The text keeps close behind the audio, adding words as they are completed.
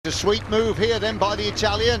a sweet move here then by the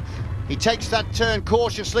Italian. He takes that turn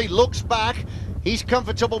cautiously, looks back. He's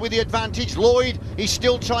comfortable with the advantage. Lloyd, he's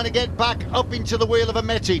still trying to get back up into the wheel of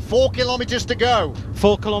Ameti. 4 kilometres to go.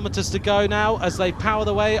 4 kilometres to go now as they power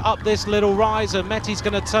the way up this little rise. Ameti's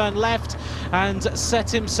going to turn left and set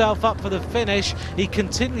himself up for the finish. He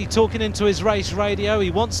continually talking into his race radio. He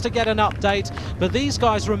wants to get an update, but these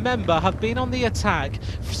guys, remember, have been on the attack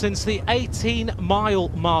since the 18-mile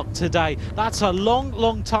mark today. That's a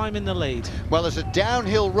long time in the lead. Well, there's a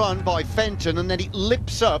downhill run by Fenton, and then it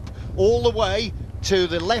lips up all the way to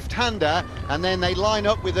the left-hander, and then they line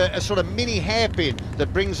up with a sort of mini hairpin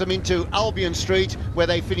that brings them into Albion Street, where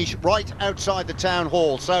they finish right outside the town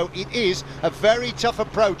hall. So it is a very tough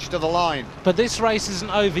approach to the line. But this race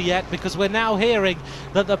isn't over yet, because we're now hearing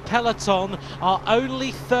that the peloton are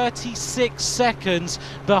only 36 seconds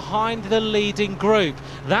behind the leading group.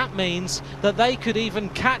 That means that they could even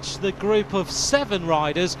catch the group of 7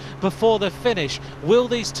 riders before the finish. Will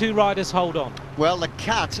these 2 riders hold on? Well, the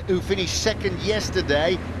Cat, who finished second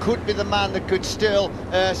yesterday, could be the man that could still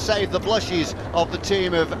save the blushes of the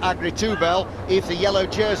team of Agritubel if the yellow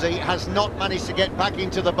jersey has not managed to get back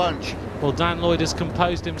into the bunch. Well, Dan Lloyd has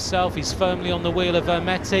composed himself. He's firmly on the wheel of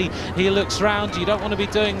Ameti. He looks round. You don't want to be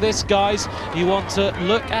doing this, guys. You want to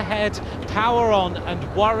look ahead, power on,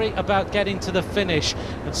 and worry about getting to the finish.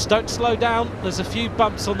 And don't slow down. There's a few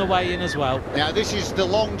bumps on the way in as well. Now, this is the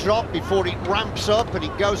long drop before it ramps up, and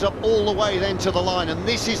it goes up all the way then to the line. And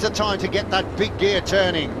this is the time to get that big gear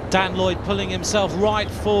turning. Dan Lloyd pulling himself right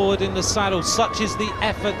forward in the saddle. Such is the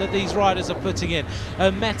effort that these riders are putting in.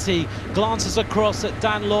 Ameti glances across at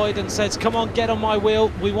Dan Lloyd and says, "Come on, get on my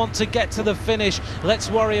wheel. We want to get to the finish.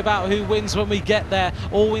 Let's worry about who wins when we get there.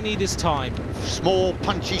 All we need is time." Small,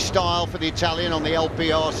 punchy style for the Italian on the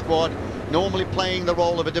LPR squad, normally playing the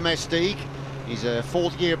role of a domestique. He's a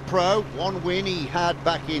 4th-year pro. 1 win he had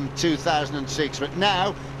back in 2006, but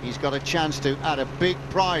now he's got a chance to add a big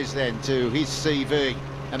prize then to his CV.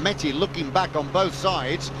 Ameti looking back on both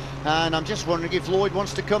sides, and I'm just wondering if Lloyd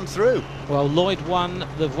wants to come through. Well, Lloyd won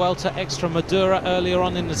the Vuelta Extremadura earlier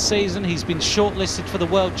on in the season. He's been shortlisted for the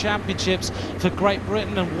World Championships for Great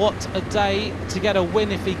Britain, and what a day to get a win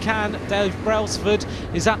if he can. Dave Brailsford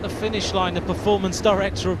is at the finish line, the performance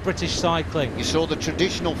director of British Cycling. You saw the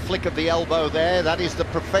traditional flick of the elbow there. That is the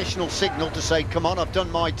professional signal to say, come on, I've done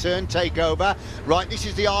my turn, take over. Right, this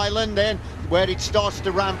is the island then where it starts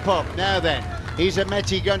to ramp up. Now then, is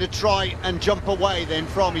Ameti going to try and jump away then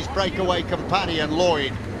from his breakaway companion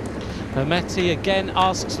Lloyd? Ameti again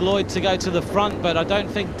asks Lloyd to go to the front, but I don't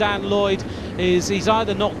think Dan Lloyd he's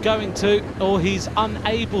either not going to or he's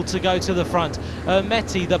unable to go to the front.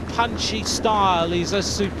 Ameti, the punchy style, he's a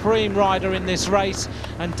supreme rider in this race,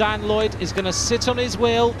 and Dan Lloyd is going to sit on his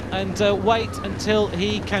wheel and wait until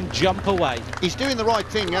he can jump away. He's doing the right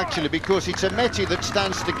thing actually, because it's Ameti that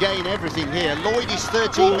stands to gain everything here. Lloyd is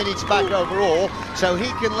 13 minutes back overall, so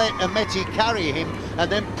he can let Ameti carry him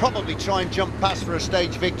and then probably try and jump past for a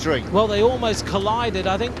stage victory. Well, they almost collided.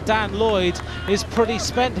 I think Dan Lloyd is pretty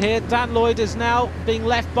spent here. Dan Lloyd is now being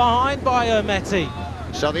left behind by Ameti.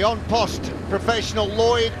 So the on-post professional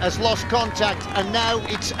Lloyd has lost contact, and now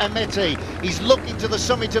it's Ameti. He's looking to the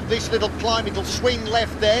summit of this little climb. It'll swing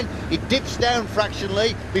left then. It dips down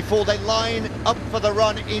fractionally before they line up for the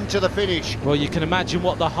run into the finish. Well, you can imagine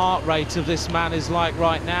what the heart rate of this man is like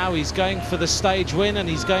right now. He's going for the stage win and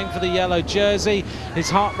he's going for the yellow jersey. His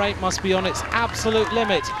heart rate must be on its absolute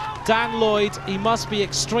limit. Dan Lloyd, he must be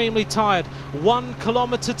extremely tired. 1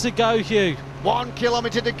 kilometre to go, Hugh. 1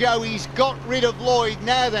 kilometre to go. He's got rid of Lloyd.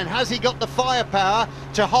 Now then, has he got the firepower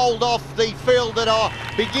to hold off the field that are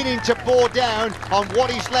beginning to bore down on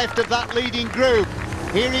what is left of that leading group?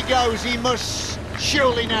 Here he goes. He must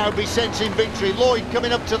surely now be sensing victory. Lloyd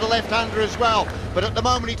coming up to the left-hander as well, but at the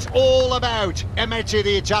moment it's all about Ameti,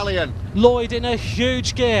 the Italian. Lloyd in a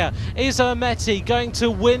huge gear. Is Ameti going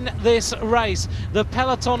to win this race? The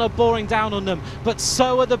peloton are boring down on them, but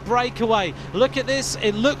so are the breakaway. Look at this,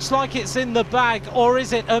 it looks like it's in the bag, or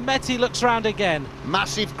is it? Ameti looks round again.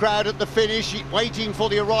 Massive crowd at the finish, waiting for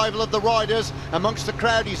the arrival of the riders. Amongst the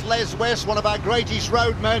crowd is Les West, one of our greatest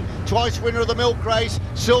roadmen, twice winner of the milk race,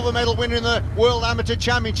 silver medal winner in the World Amateur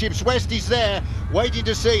Championships. West is there, waiting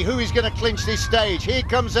to see who is going to clinch this stage. Here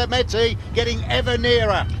comes Ameti, getting ever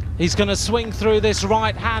nearer. He's going to swing through this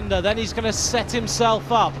right-hander, then he's going to set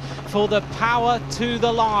himself up for the power to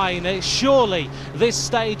the line. Surely this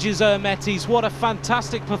stage is Ameti's. What a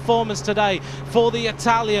fantastic performance today for the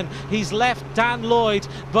Italian. He's left Dan Lloyd,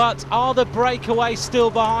 but are the breakaways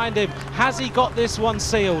still behind him? Has he got this one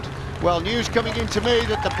sealed? Well, news coming in to me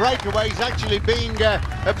that the breakaway is actually being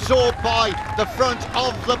absorbed by the front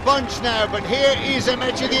of the bunch now. But here is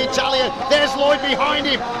Emetti, the Italian. There's Lloyd behind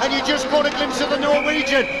him, and you just caught a glimpse of the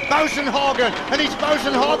Norwegian, Boasson Hagen. And it's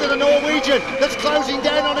Boasson Hagen, the Norwegian, that's closing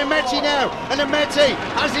down on Emetti now. And Emetti,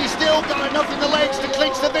 has he still got enough in the legs to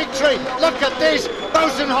clinch the victory? Look at this,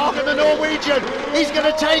 Boasson Hagen, the Norwegian. He's going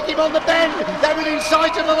to take him on the bend. They're within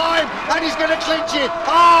sight of the line, and he's going to clinch it.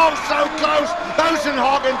 Oh, so close. Boasson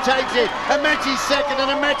Hagen takes it. Emetti's second, and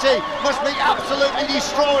Emetti must be absolutely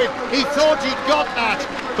destroyed. He thought he'd got that,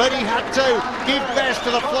 but he had to give best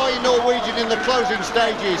to the flying Norwegian in the closing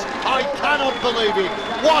stages. I cannot believe it.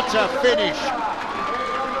 What a finish.